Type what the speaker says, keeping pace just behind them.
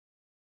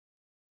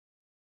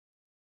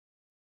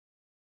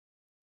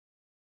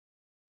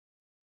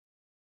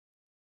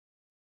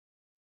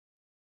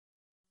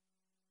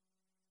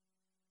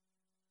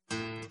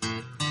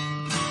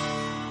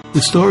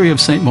The story of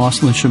St.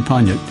 Marcellin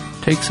Champagnat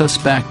takes us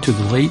back to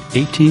the late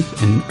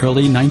 18th and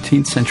early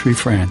 19th century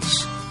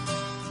France.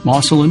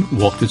 Marcellin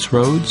walked its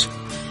roads,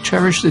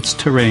 cherished its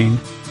terrain,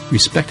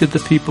 respected the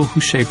people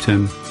who shaped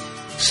him,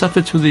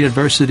 suffered through the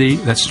adversity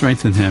that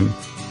strengthened him,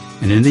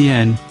 and in the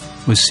end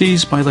was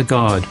seized by the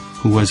God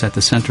who was at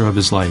the center of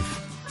his life.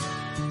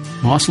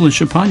 Marcellin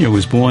Champagnat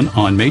was born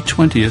on May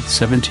 20th,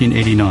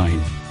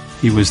 1789.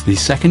 He was the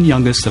second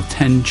youngest of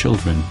 10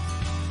 children.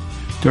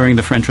 During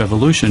the French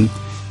Revolution,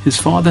 his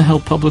father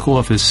held public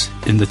office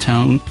in the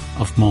town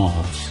of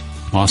Mars.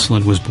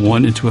 Marcellin was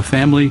born into a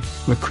family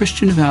where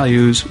Christian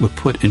values were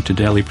put into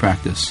daily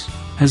practice.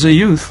 As a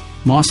youth,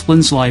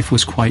 Marcellin's life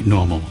was quite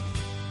normal.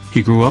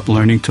 He grew up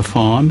learning to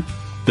farm,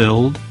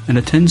 build, and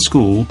attend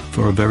school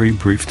for a very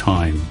brief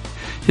time.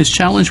 His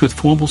challenge with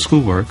formal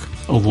schoolwork,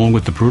 along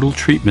with the brutal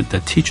treatment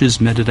that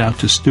teachers meted out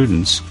to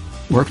students,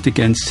 worked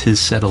against his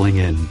settling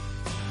in.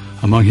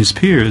 Among his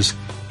peers,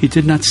 he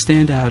did not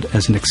stand out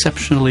as an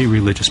exceptionally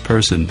religious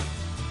person.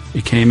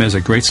 It came as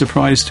a great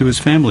surprise to his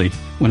family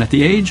when at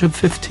the age of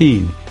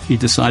 15 he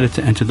decided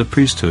to enter the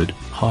priesthood,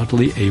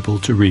 hardly able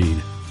to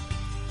read.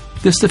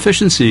 This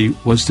deficiency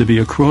was to be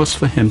a cross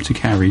for him to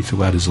carry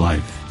throughout his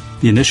life.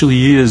 The initial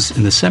years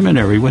in the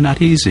seminary were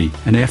not easy,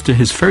 and after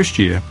his first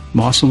year,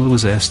 Marcellin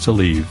was asked to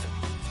leave.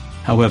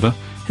 However,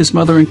 his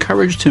mother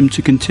encouraged him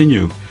to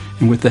continue,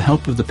 and with the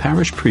help of the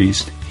parish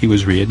priest, he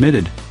was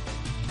readmitted.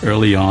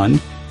 Early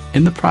on,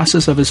 in the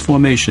process of his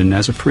formation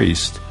as a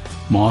priest,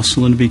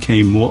 Marcellin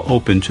became more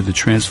open to the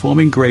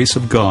transforming grace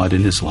of God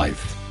in his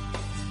life.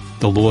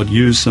 The Lord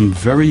used some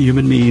very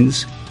human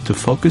means to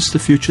focus the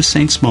future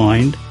saint's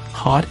mind,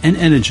 heart, and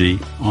energy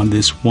on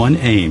this one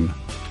aim: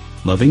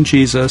 loving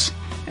Jesus,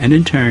 and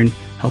in turn,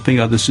 helping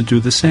others to do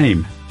the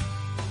same.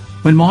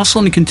 When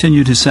Marcellin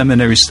continued his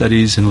seminary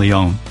studies in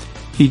Lyon,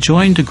 he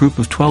joined a group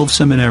of 12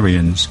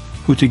 seminarians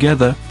who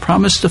together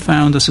promised to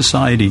found a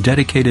society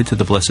dedicated to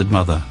the Blessed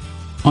Mother.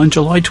 On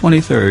July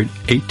 23,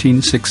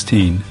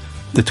 1816,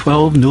 the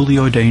 12 newly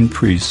ordained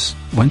priests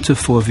went to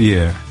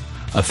Fourvière,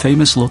 a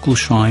famous local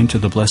shrine to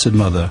the Blessed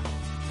Mother,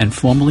 and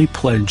formally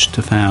pledged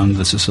to found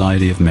the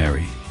Society of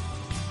Mary.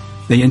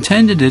 They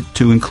intended it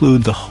to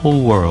include the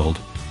whole world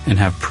and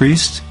have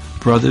priests,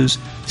 brothers,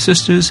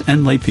 sisters,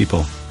 and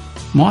laypeople.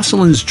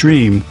 Marcellin's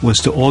dream was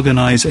to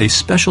organize a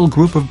special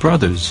group of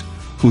brothers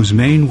whose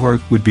main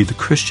work would be the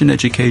Christian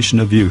education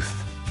of youth.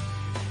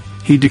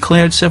 He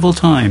declared several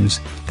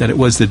times that it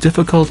was the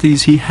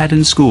difficulties he had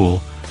in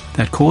school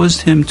that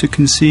caused him to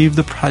conceive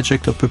the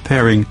project of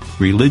preparing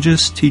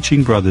religious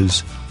teaching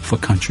brothers for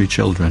country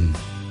children.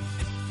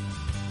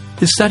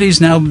 His studies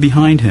now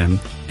behind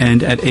him,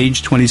 and at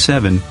age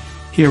 27,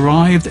 he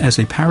arrived as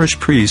a parish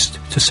priest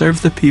to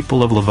serve the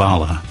people of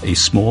Laval, a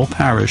small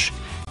parish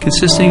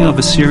consisting of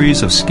a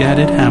series of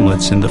scattered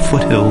hamlets in the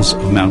foothills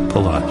of Mount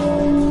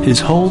Pilat.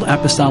 His whole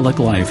apostolic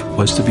life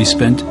was to be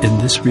spent in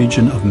this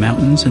region of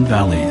mountains and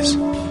valleys,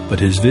 but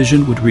his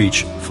vision would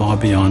reach far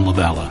beyond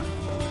Laval.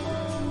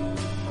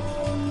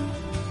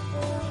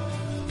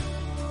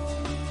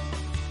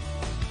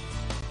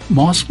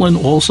 Marcellin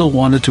also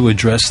wanted to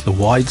address the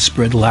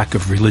widespread lack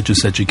of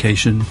religious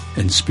education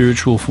and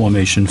spiritual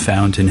formation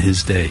found in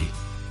his day.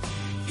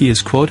 He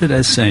is quoted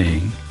as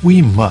saying,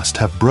 "We must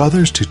have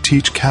brothers to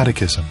teach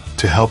catechism,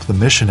 to help the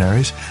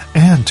missionaries,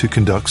 and to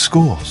conduct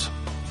schools."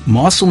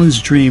 Marcellin's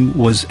dream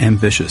was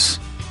ambitious,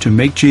 to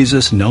make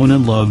Jesus known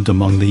and loved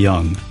among the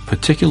young,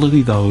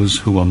 particularly those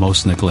who were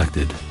most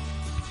neglected.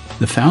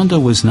 The founder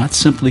was not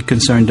simply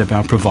concerned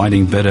about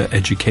providing better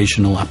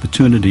educational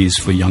opportunities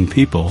for young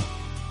people.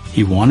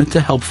 He wanted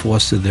to help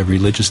foster their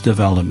religious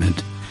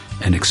development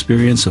and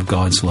experience of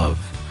God's love.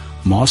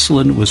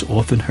 Marcellin was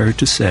often heard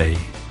to say,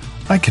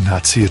 "I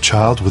cannot see a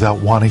child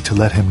without wanting to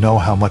let him know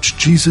how much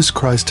Jesus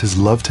Christ has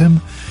loved him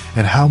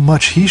and how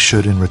much he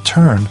should in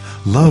return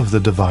love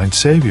the divine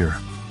Savior."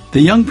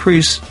 The young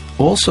priest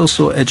also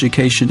saw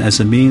education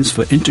as a means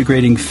for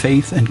integrating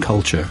faith and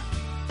culture.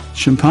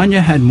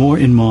 Champagnat had more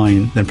in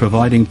mind than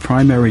providing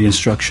primary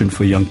instruction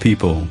for young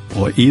people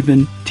or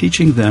even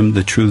teaching them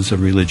the truths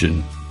of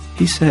religion.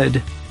 He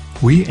said,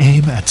 "We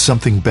aim at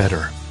something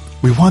better.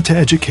 We want to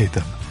educate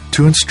them,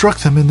 to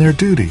instruct them in their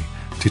duty,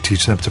 to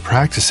teach them to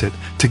practice it,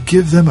 to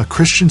give them a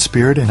Christian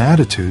spirit and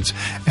attitudes,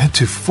 and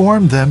to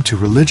form them to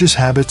religious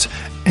habits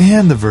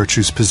and the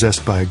virtues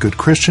possessed by a good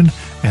Christian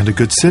and a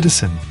good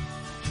citizen."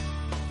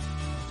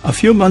 A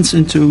few months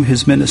into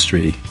his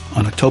ministry,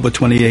 on October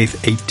 28,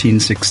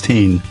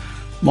 1816,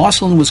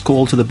 Marcellin was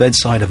called to the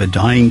bedside of a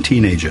dying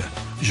teenager,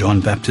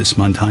 Jean-Baptiste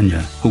Montaigne,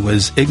 who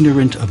was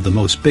ignorant of the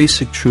most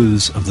basic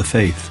truths of the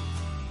faith.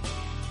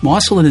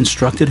 Marcellin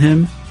instructed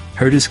him,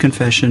 heard his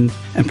confession,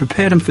 and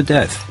prepared him for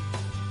death.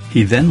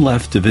 He then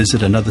left to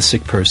visit another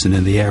sick person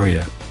in the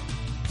area.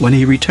 When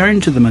he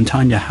returned to the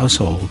Montaigne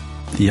household,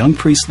 the young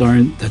priest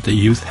learned that the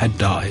youth had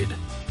died.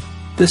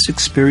 This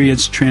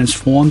experience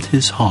transformed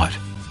his heart.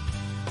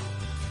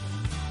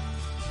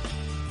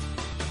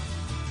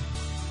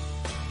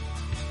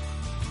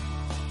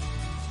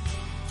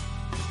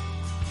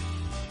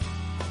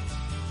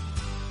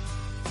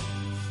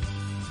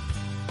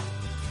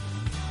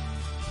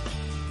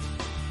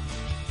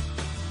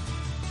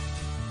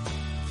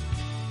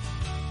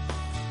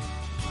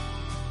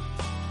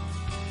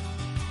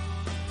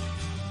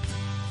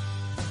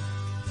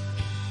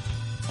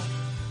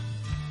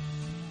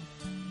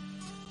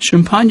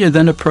 Champagnat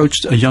then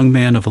approached a young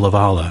man of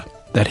Laval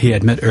that he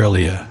had met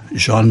earlier,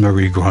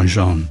 Jean-Marie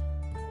Grandjean,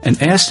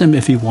 and asked him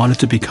if he wanted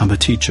to become a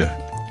teacher.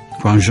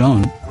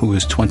 Grandjean, who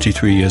was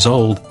 23 years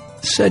old,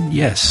 said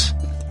yes,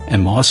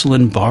 and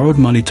Marcellin borrowed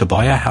money to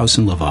buy a house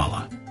in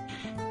Laval.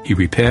 He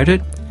repaired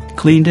it,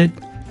 cleaned it,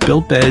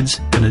 built beds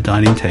and a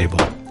dining table.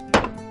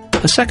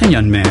 A second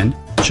young man,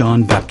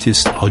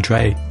 Jean-Baptiste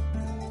Audrey,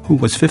 who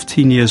was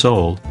 15 years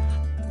old,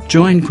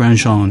 joined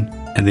Grandjean,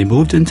 and they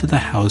moved into the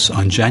house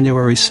on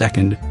January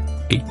 2nd,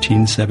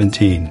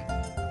 1817.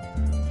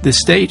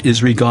 This date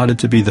is regarded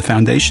to be the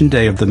foundation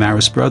day of the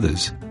Marist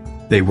brothers.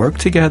 They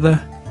worked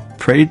together,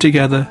 prayed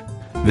together,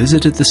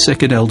 visited the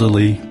sick and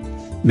elderly,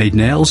 made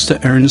nails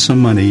to earn some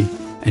money,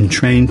 and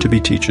trained to be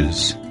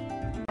teachers.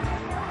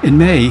 In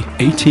May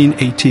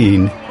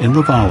 1818, in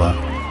Laval,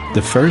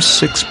 the first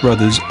 6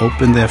 brothers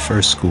opened their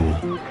first school.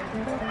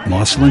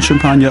 Marcellin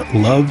Champagnat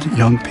loved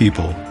young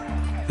people.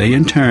 They,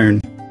 in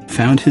turn,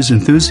 found his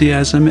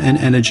enthusiasm and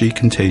energy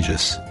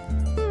contagious.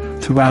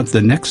 Throughout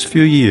the next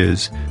few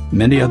years,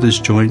 many others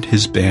joined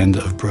his band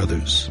of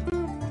brothers.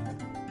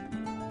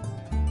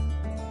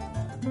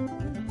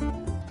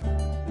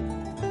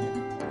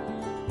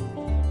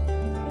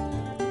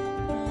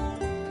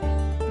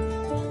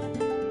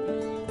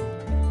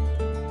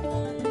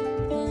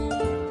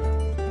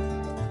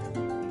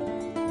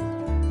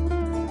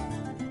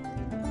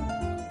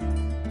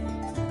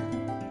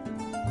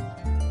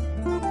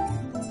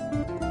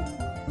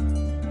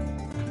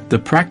 The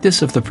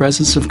practice of the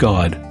presence of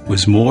God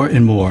was more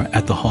and more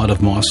at the heart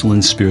of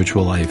Marcellin's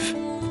spiritual life.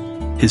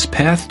 His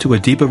path to a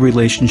deeper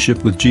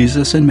relationship with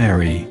Jesus and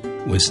Mary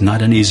was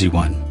not an easy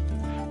one.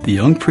 The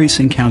young priest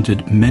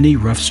encountered many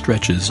rough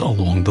stretches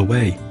along the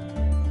way.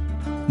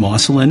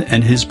 Marcellin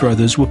and his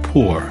brothers were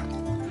poor.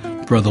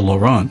 Brother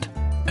Laurent,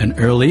 an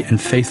early and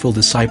faithful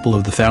disciple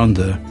of the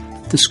founder,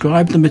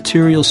 described the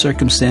material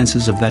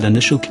circumstances of that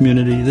initial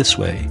community this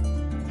way.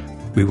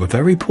 "We were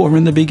very poor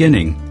in the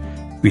beginning.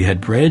 We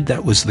had bread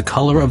that was the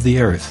color of the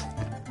earth,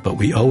 but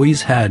we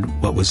always had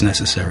what was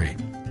necessary."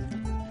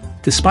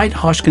 Despite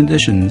harsh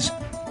conditions,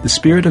 the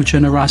spirit of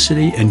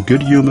generosity and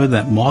good humor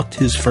that marked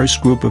his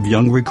first group of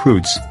young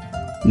recruits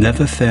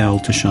never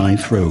failed to shine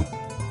through.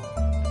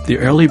 The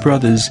early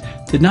brothers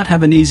did not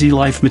have an easy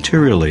life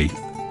materially.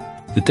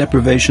 The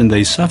deprivation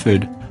they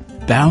suffered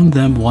bound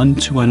them one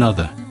to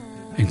another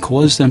and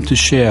caused them to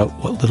share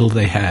what little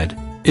they had.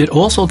 It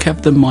also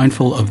kept them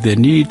mindful of their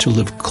need to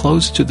live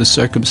close to the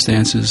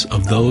circumstances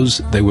of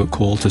those they were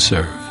called to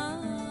serve.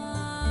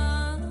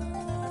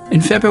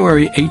 In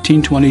February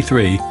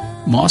 1823,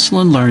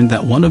 Marcellin learned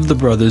that one of the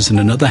brothers in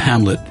another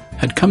hamlet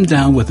had come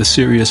down with a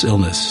serious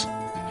illness.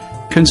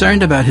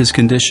 Concerned about his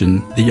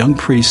condition, the young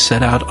priest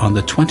set out on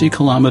the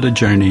 20-kilometer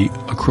journey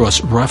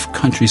across rough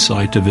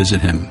countryside to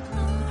visit him.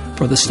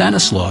 Brother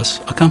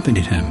Stanislaus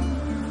accompanied him.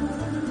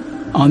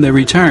 On their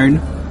return,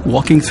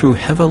 walking through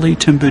heavily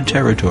timbered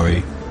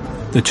territory,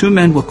 the 2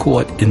 men were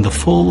caught in the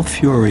full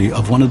fury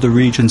of one of the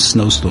region's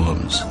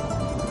snowstorms.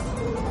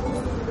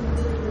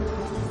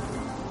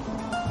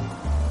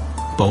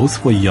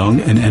 Both were young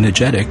and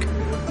energetic,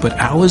 but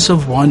hours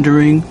of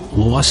wandering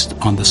lost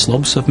on the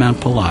slopes of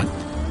Mount Pilat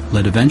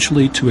led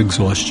eventually to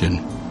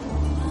exhaustion.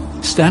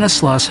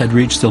 Stanislaus had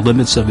reached the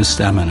limits of his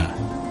stamina.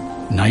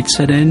 Night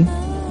set in.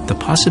 The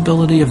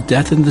possibility of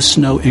death in the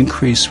snow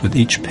increased with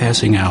each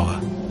passing hour.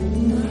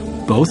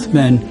 Both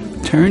men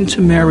turned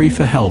to Mary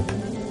for help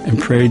and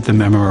prayed the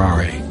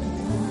Memorare,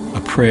 a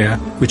prayer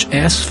which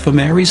asked for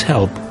Mary's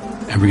help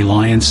and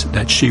reliance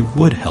that she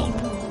would help.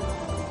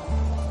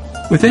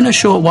 Within a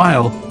short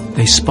while,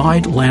 they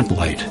spied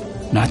lamplight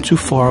not too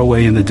far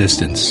away in the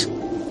distance.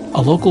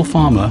 A local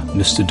farmer,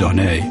 Mr.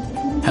 Darnay,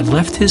 had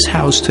left his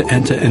house to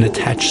enter an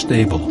attached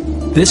stable.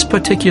 This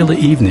particular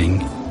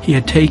evening, he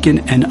had taken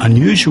an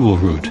unusual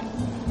route,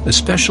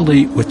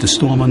 especially with the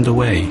storm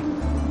underway.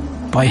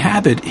 By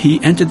habit,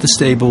 he entered the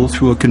stable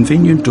through a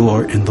convenient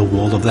door in the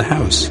wall of the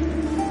house.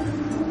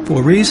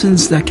 For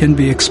reasons that can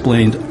be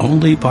explained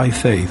only by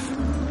faith,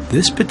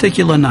 this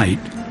particular night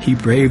he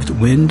braved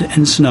wind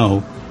and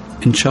snow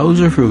and chose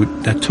a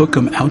route that took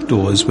him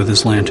outdoors with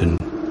his lantern.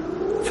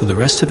 For the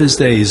rest of his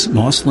days,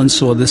 Marcellin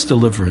saw this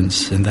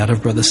deliverance and that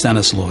of Brother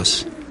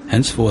Stanislaus,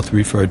 henceforth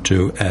referred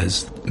to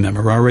as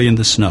Memorare in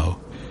the Snow,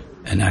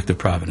 an act of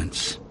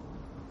providence.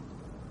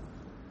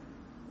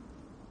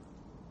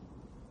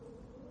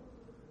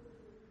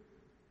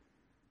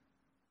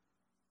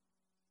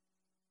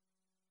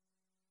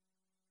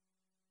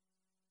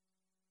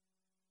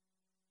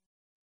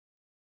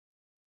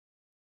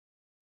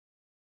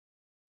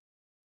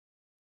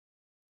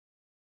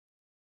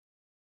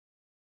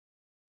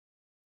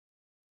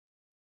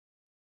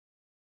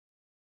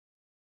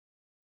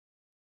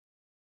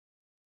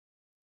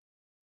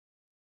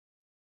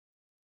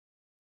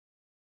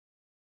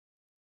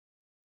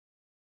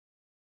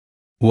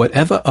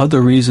 Whatever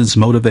other reasons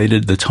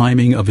motivated the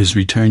timing of his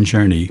return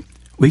journey,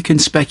 we can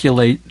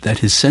speculate that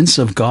his sense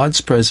of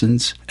God's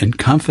presence and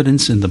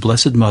confidence in the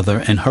Blessed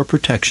Mother and her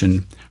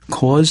protection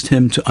caused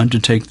him to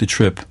undertake the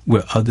trip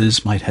where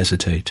others might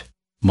hesitate.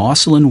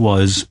 Marcellin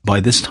was, by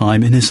this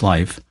time in his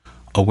life,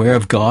 aware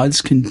of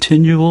God's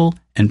continual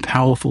and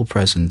powerful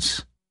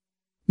presence.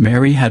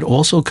 Mary had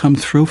also come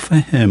through for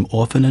him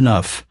often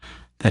enough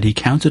that he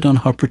counted on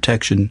her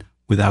protection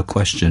without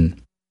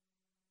question.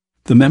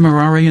 The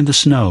Memorare in the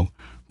snow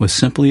was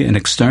simply an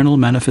external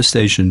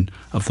manifestation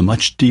of the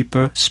much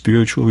deeper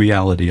spiritual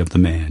reality of the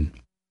man.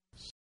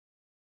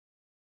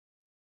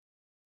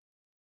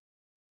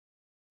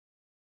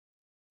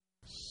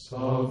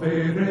 Salve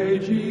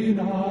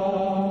Regina,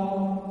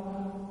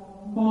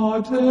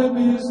 Mater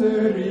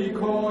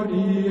Misericordiae,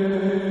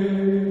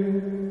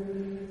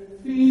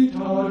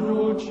 Vita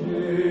Dulcedo,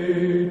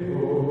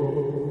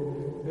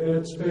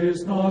 et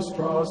spes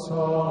nostra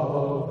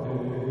salve.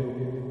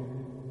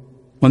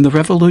 When the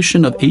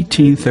Revolution of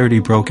 1830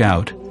 broke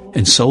out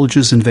and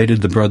soldiers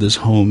invaded the brothers'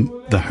 home,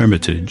 the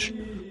Hermitage,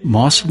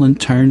 Marcellin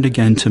turned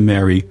again to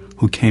Mary,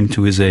 who came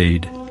to his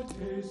aid.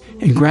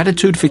 In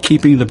gratitude for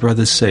keeping the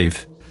brothers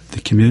safe,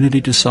 the community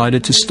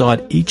decided to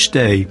start each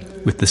day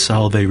with the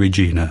Salve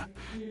Regina,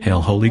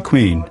 Hail Holy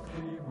Queen,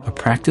 a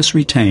practice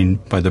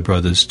retained by the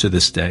brothers to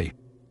this day.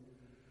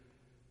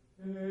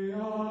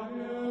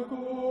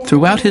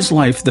 Throughout his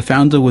life, the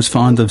founder was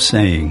fond of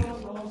saying,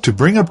 "To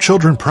bring up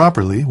children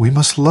properly, we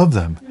must love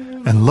them,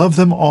 and love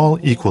them all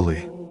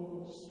equally."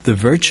 The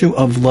virtue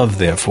of love,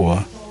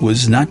 therefore,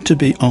 was not to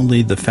be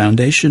only the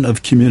foundation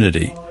of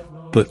community,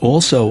 but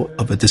also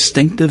of a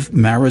distinctive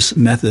Marist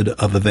method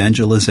of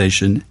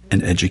evangelization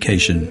and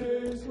education.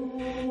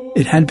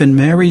 It had been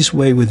Mary's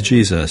way with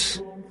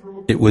Jesus.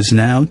 It was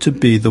now to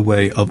be the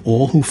way of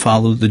all who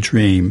followed the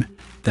dream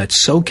that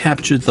so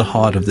captured the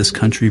heart of this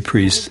country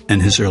priest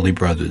and his early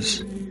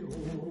brothers.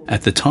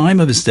 At the time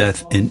of his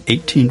death in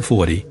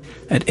 1840,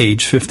 at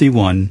age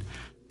 51,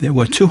 there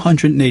were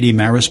 280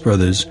 Marist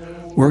brothers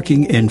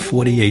working in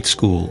 48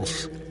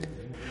 schools.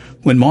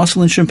 When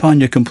Marcellin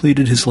Champagnat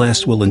completed his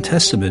last will and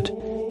testament,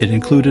 it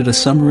included a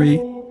summary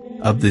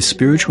of the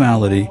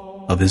spirituality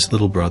of his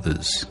little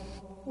brothers.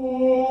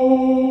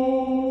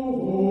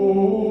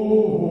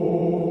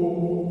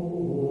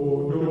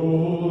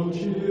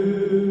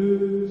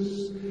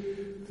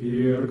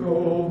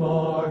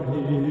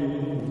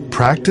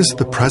 Practice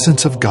the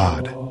presence of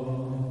God.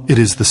 It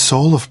is the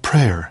soul of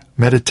prayer,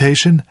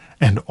 meditation,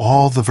 and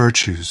all the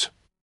virtues.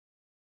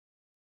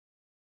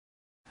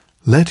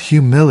 Let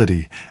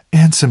humility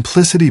and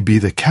simplicity be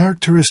the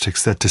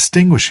characteristics that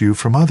distinguish you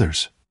from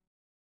others.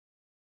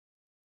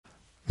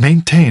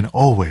 Maintain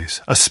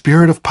always a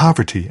spirit of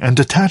poverty and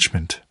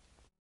detachment.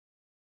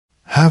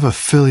 Have a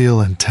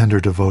filial and tender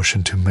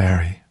devotion to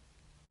Mary.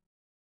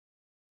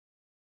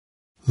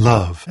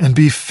 Love and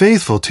be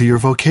faithful to your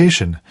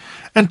vocation,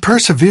 and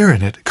persevere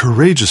in it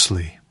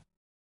courageously.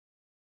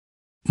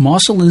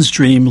 Marcellin's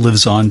dream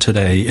lives on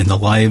today in the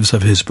lives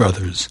of his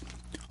brothers.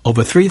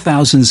 Over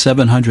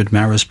 3,700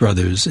 Marist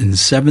brothers in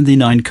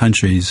 79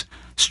 countries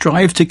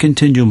strive to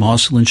continue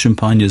Marcellin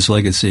Champagnat's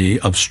legacy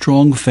of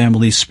strong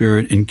family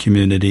spirit in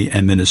community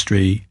and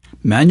ministry,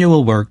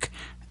 manual work,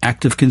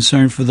 active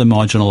concern for the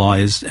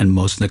marginalized and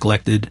most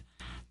neglected,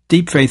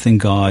 deep faith in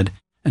God,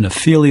 and a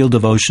filial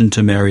devotion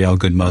to Mary, our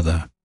good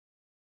mother.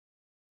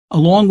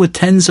 Along with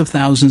tens of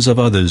thousands of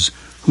others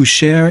who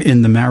share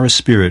in the Marist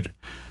spirit,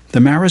 the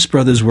Marist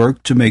brothers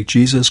work to make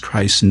Jesus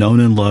Christ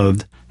known and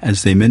loved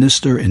as they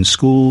minister in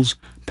schools,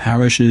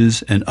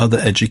 parishes, and other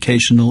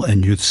educational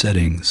and youth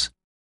settings.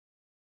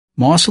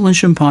 Marcellin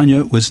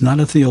Champagnat was not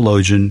a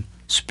theologian,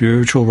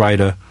 spiritual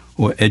writer,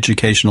 or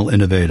educational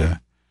innovator,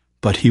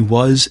 but he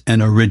was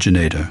an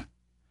originator.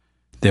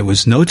 There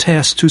was no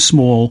task too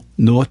small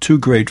nor too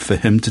great for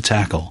him to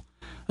tackle,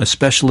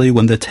 especially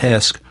when the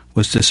task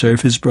was to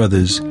serve his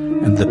brothers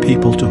and the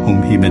people to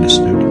whom he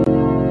ministered.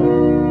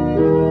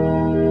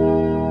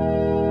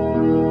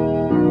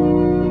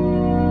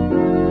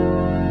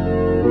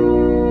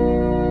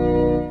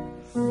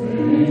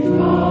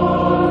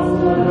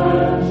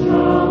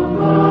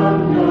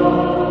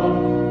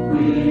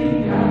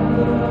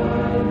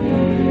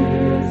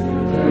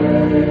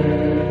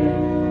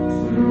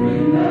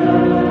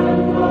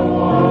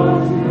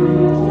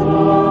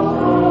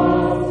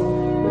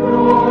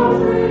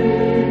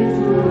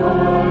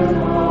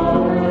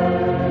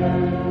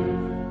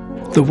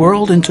 The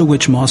world into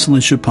which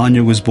Marcellin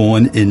Champagnat was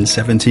born in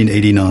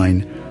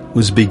 1789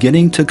 was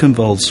beginning to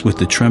convulse with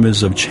the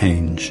tremors of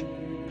change.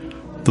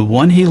 The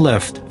one he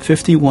left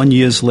 51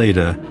 years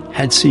later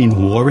had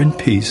seen war and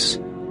peace,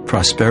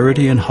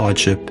 prosperity and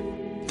hardship,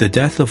 the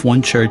death of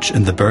one church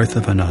and the birth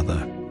of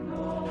another.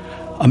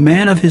 A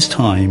man of his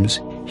times,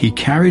 he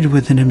carried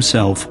within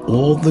himself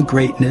all the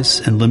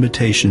greatness and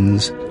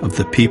limitations of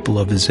the people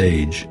of his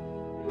age.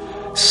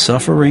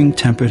 Suffering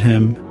tempered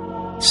him,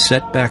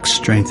 setbacks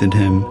strengthened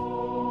him,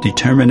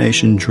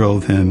 determination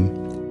drove him,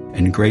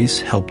 and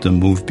grace helped him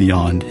move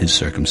beyond his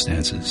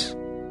circumstances.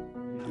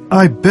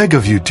 I beg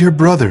of you, dear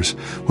brothers,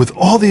 with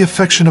all the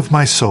affection of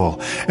my soul,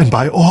 and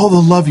by all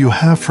the love you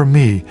have for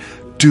me,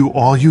 do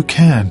all you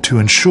can to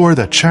ensure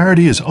that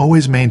charity is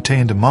always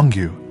maintained among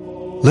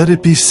you. Let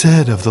it be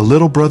said of the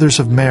little brothers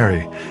of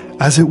Mary,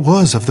 as it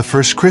was of the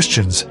first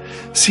Christians,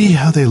 see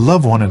how they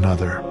love one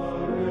another.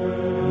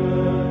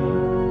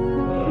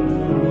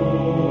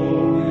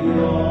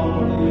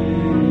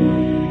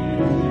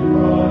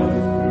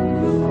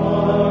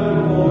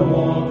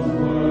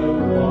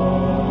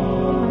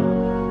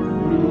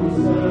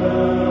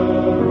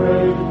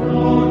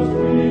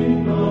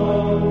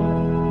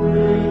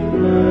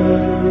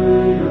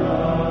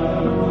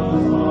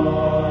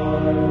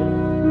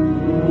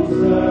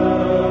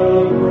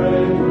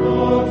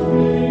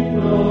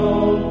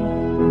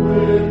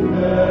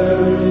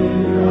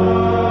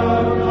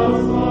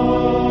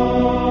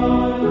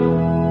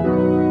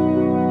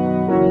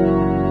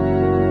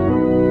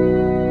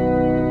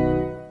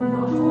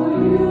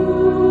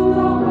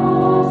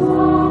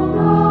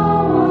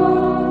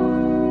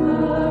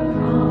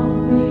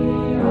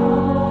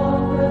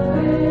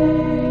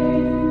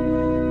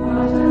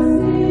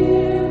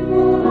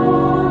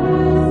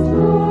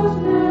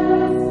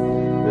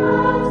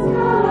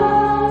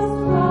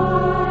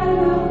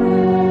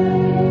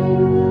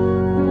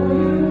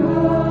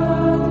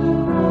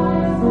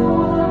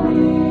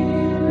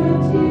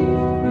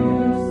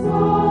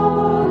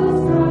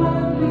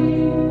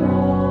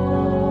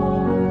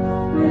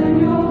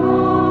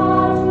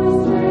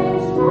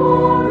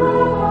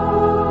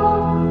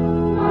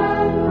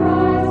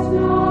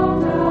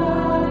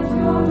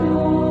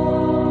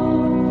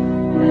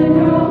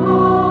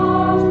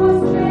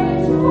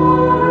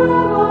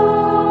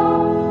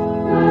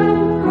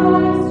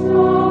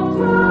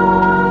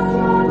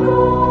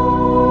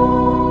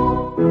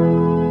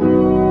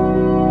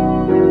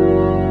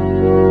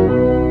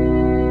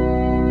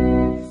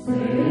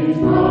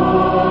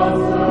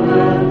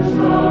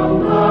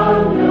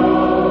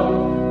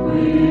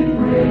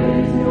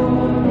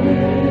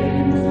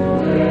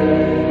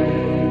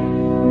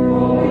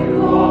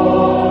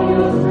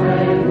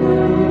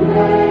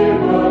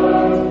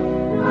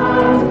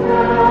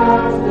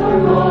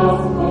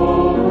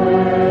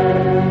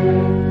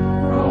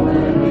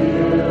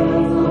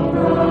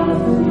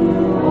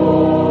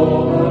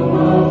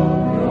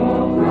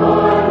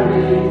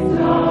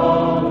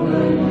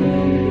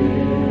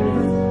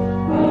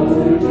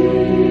 To